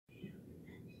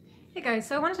Hey guys,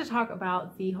 so I wanted to talk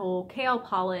about the whole kale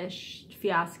polish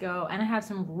fiasco, and I have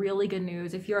some really good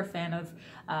news. If you're a fan of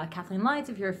KathleenLights,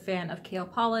 if you're a fan of kale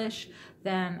polish,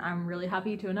 then I'm really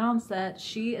happy to announce that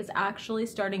she is actually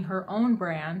starting her own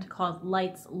brand called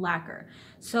Lights Lacquer.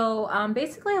 So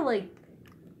basically,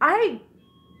 I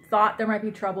thought there might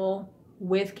be trouble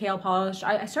with kale polish.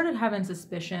 I started having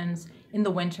suspicions in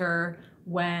the winter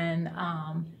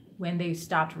when they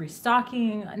stopped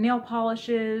restocking nail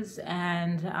polishes,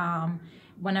 and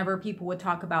whenever people would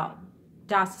talk about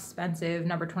Das Expensive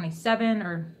number 27,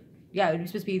 or yeah, it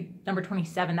was supposed to be number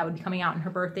 27 that would be coming out on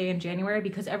her birthday in January,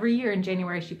 because every year in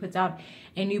January she puts out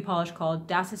a new polish called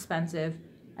Das Expensive,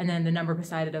 and then the number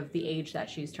beside it of the age that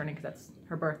she's turning, because that's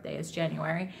her birthday is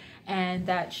January, and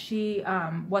that she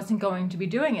wasn't going to be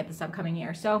doing it this upcoming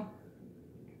year. So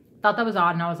thought that was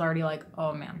odd, and I was already like,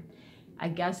 oh man, I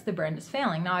guess the brand is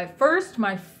failing. Now, at first,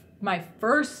 my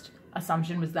first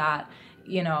assumption was that,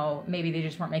 you know, maybe they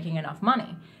just weren't making enough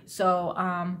money. So,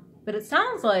 but it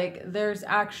sounds like there's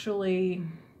actually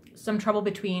some trouble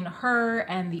between her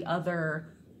and the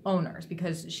other owners,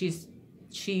 because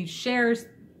she shares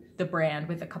the brand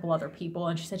with a couple other people,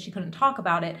 and she said she couldn't talk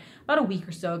about it. About a week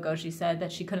or so ago, she said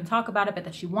that she couldn't talk about it, but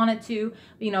that she wanted to.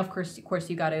 But, you know, of course,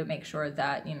 you got to make sure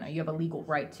that, you know, you have a legal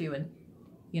right to, and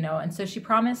you know, and so she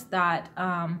promised that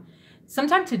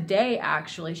sometime today,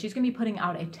 actually, she's gonna be putting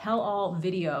out a tell-all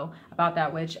video about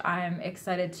that, which I'm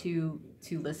excited to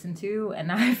listen to. And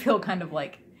I feel kind of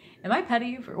like, am I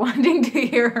petty for wanting to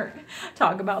hear her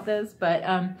talk about this? But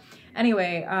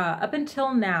anyway, up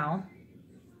until now,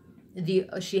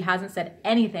 she hasn't said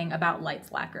anything about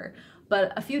Lights Lacquer.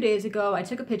 But a few days ago, I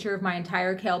took a picture of my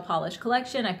entire kale polish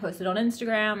collection. I posted on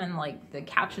Instagram, and like the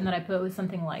caption that I put was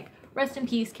something like, "Rest in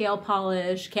peace, kale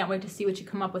polish. Can't wait to see what you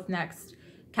come up with next,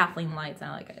 KathleenLights."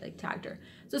 And I tagged her.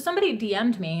 So somebody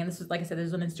DM'd me, and this is, like I said, this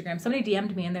is on Instagram. Somebody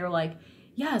DM'd me, and they were like,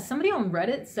 yeah, somebody on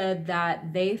Reddit said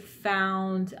that they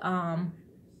found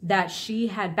that she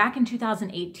had, back in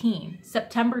 2018,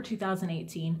 September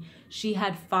 2018, she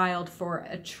had filed for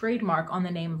a trademark on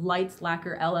the name Lights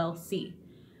Lacquer LLC.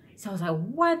 So I was like,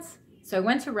 what? So I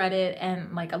went to Reddit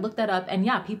and like I looked that up, and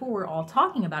yeah, people were all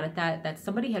talking about it, that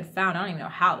somebody had found, I don't even know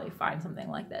how they find something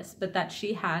like this, but that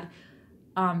she had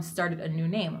started a new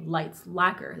name, Lights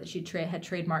Lacquer, that she had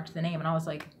trademarked the name. And I was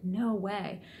like, no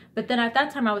way. But then at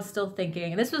that time I was still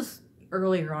thinking, and this was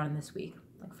earlier on in this week,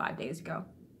 like 5 days ago,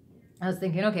 I was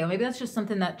thinking, okay, well, maybe that's just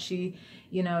something that she,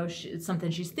 you know, it's something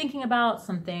she's thinking about,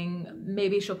 something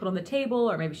maybe she'll put on the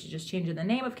table, or maybe she's just changing the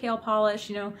name of kale polish,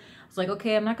 you know. I was like,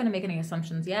 okay, I'm not going to make any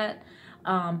assumptions yet.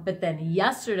 But then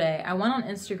yesterday I went on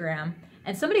Instagram,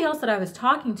 and somebody else that I was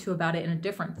talking to about it in a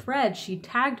different thread, she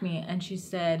tagged me and she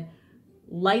said,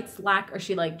 Lights Lacquer,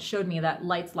 she like showed me that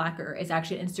Lights Lacquer is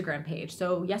actually an Instagram page.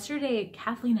 So yesterday,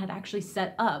 Kathleen had actually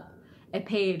set up a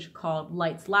page called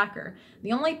Lights Lacquer.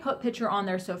 The only picture on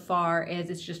there so far is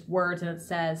it's just words, and it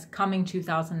says coming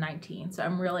 2019. So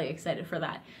I'm really excited for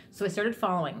that. So I started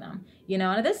following them, you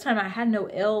know, and at this time I had no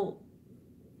ill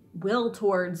will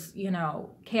towards, you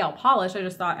know, kale polish. I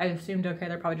just thought, I assumed, okay,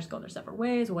 they're probably just going their separate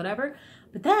ways or whatever.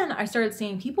 But then I started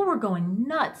seeing people were going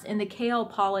nuts in the kale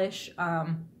polish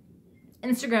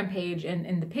Instagram page, and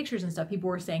in the pictures and stuff. People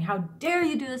were saying, how dare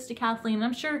you do this to Kathleen? And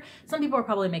I'm sure some people are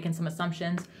probably making some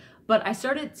assumptions, but I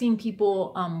started seeing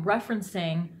people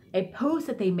referencing a post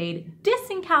that they made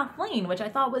dissing Kathleen, which I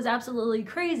thought was absolutely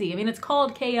crazy. I mean, it's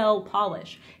called KL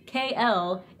polish.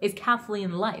 KL is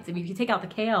KathleenLights. I mean, if you take out the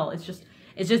KL, it's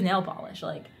just nail polish.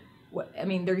 Like, what, I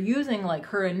mean, they're using like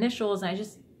her initials, and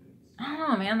I don't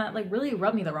know, man, that like really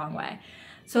rubbed me the wrong way.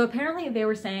 So apparently they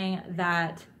were saying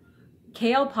that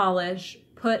kale polish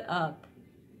put up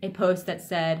a post that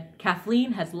said,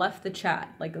 Kathleen has left the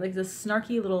chat. Like this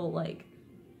snarky little, like,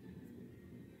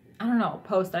 I don't know,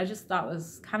 post that I just thought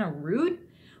was kind of rude,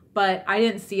 but I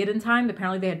didn't see it in time.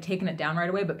 Apparently they had taken it down right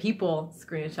away, but people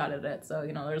screenshotted it. So,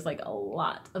 you know, there's like a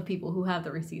lot of people who have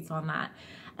the receipts on that.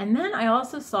 And then I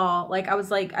also saw, like, I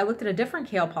looked at a different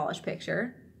kale polish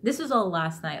picture. This was all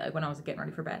last night, like when I was getting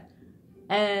ready for bed.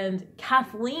 And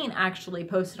Kathleen actually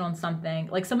posted on something,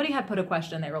 like somebody had put a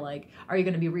question, they were like, are you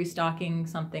going to be restocking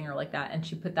something or like that? And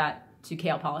she put that to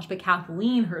kale polish. But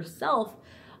Kathleen herself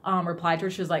replied to her.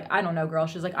 She was like, I don't know, girl.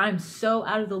 She's like, I'm so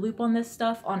out of the loop on this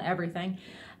stuff, on everything.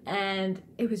 And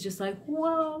it was just like,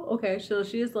 whoa, okay. So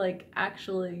she is like,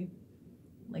 actually,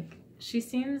 like, she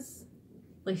seems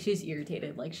like she's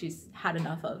irritated, like she's had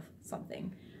enough of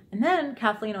something. And then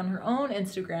Kathleen on her own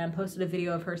Instagram posted a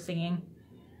video of her singing,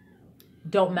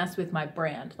 Don't Mess With My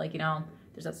Brand. Like, you know,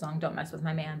 there's that song, Don't Mess With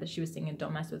My Man, but she was singing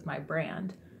Don't Mess With My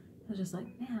Brand. I was just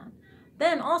like, man.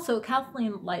 Then also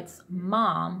KathleenLights'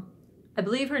 mom I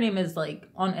believe her name is like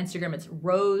on Instagram, it's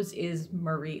Rose is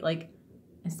Marie. Like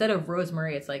instead of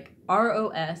Rosemary, it's like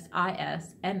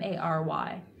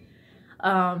ROSISMARY.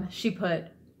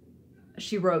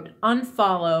 She wrote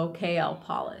unfollow KL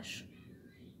Polish.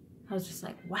 I was just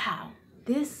like, wow,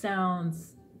 this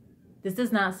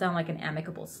does not sound like an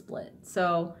amicable split.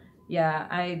 So yeah,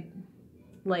 I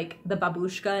like the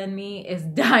babushka in me is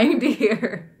dying to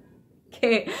hear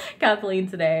Kathleen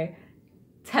today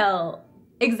tell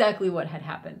exactly what had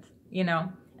happened, you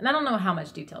know? And I don't know how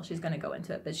much detail she's gonna go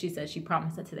into it, but she said she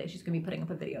promised that today she's gonna be putting up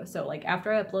a video. So like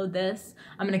after I upload this,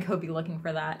 I'm gonna go be looking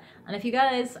for that. And if you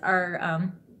guys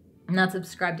are not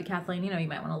subscribed to Kathleen, you know, you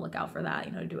might wanna look out for that,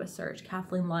 you know, do a search,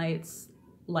 KathleenLights,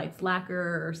 Lights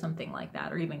Lacquer or something like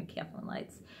that, or even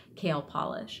KathleenLights, KL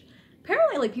Polish.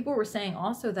 Apparently, like people were saying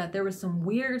also that there was some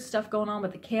weird stuff going on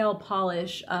with the KL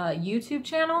Polish YouTube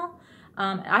channel.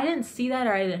 I didn't see that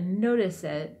or I didn't notice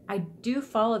it. I do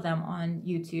follow them on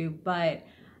YouTube, but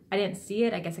I didn't see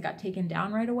it. I guess it got taken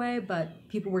down right away, but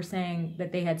people were saying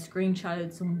that they had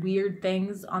screenshotted some weird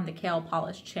things on the KL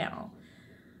Polish channel.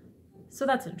 So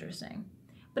that's interesting.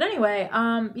 But anyway,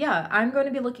 yeah, I'm going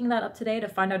to be looking that up today to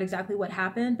find out exactly what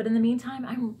happened. But in the meantime,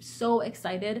 I'm so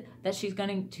excited that she's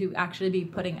going to actually be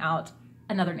putting out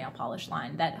another nail polish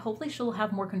line that hopefully she'll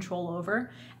have more control over.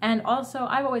 And also,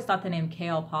 I've always thought the name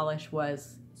KL Polish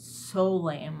was so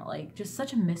lame, like just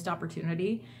such a missed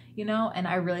opportunity, you know? And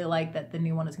I really like that the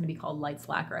new one is going to be called Lights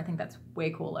Lacquer. I think that's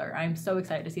way cooler. I'm so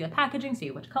excited to see the packaging,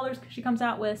 see which colors she comes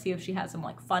out with, see if she has some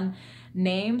like fun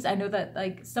names. I know that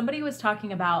like somebody was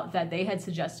talking about that they had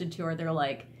suggested to her, they're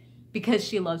like, because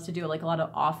she loves to do like a lot of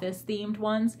office themed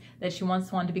ones, that she wants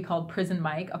one to be called Prison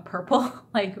Mike, a purple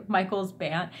like Michael's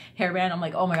hairband. I'm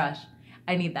like, oh my gosh,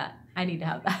 I need that. I need to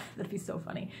have that. That'd be so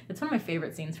funny. It's one of my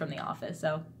favorite scenes from The Office.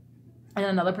 So, and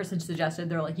another person suggested,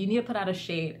 they're like, you need to put out a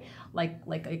shade, like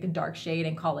a dark shade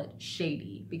and call it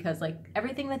Shady, because like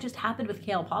everything that just happened with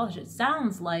KL Polish, it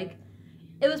sounds like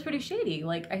it was pretty shady.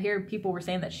 Like I hear people were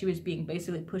saying that she was being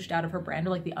basically pushed out of her brand,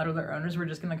 or like the other owners were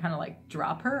just gonna kind of like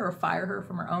drop her or fire her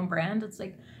from her own brand. It's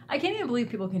like, I can't even believe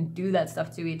people can do that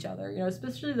stuff to each other, you know,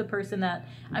 especially the person that,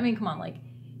 I mean, come on, like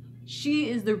she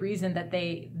is the reason that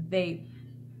the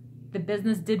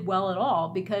business did well at all,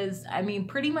 because I mean,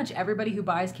 pretty much everybody who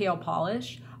buys KL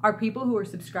Polish are people who are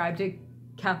subscribed to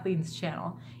Kathleen's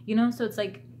channel, you know? So it's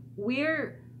like,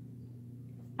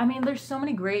 I mean, there's so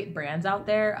many great brands out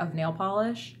there of nail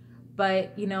polish,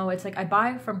 but you know, it's like I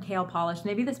buy from KL Polish.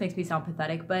 Maybe this makes me sound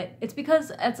pathetic, but it's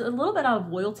because it's a little bit out of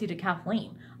loyalty to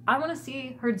Kathleen. I want to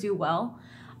see her do well,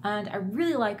 and I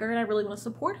really like her, and I really want to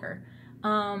support her.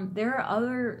 There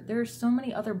are so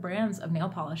many other brands of nail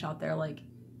polish out there. Like,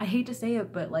 I hate to say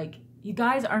it, but like, you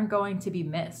guys aren't going to be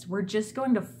missed. We're just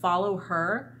going to follow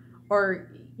her,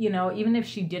 or you know, even if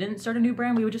she didn't start a new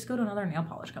brand, we would just go to another nail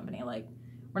polish company. Like,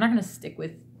 we're not going to stick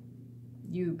with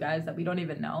you guys that we don't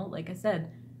even know. Like I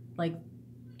said, like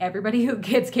everybody who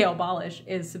gets KL Polish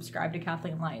is subscribed to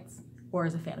KathleenLights or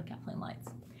is a fan of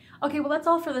KathleenLights. Okay, well that's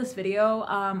all for this video.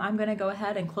 I'm gonna go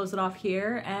ahead and close it off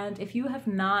here. And if you have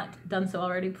not done so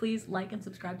already, please like and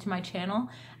subscribe to my channel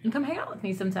and come hang out with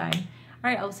me sometime.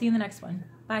 All right, I'll see you in the next one.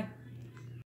 Bye.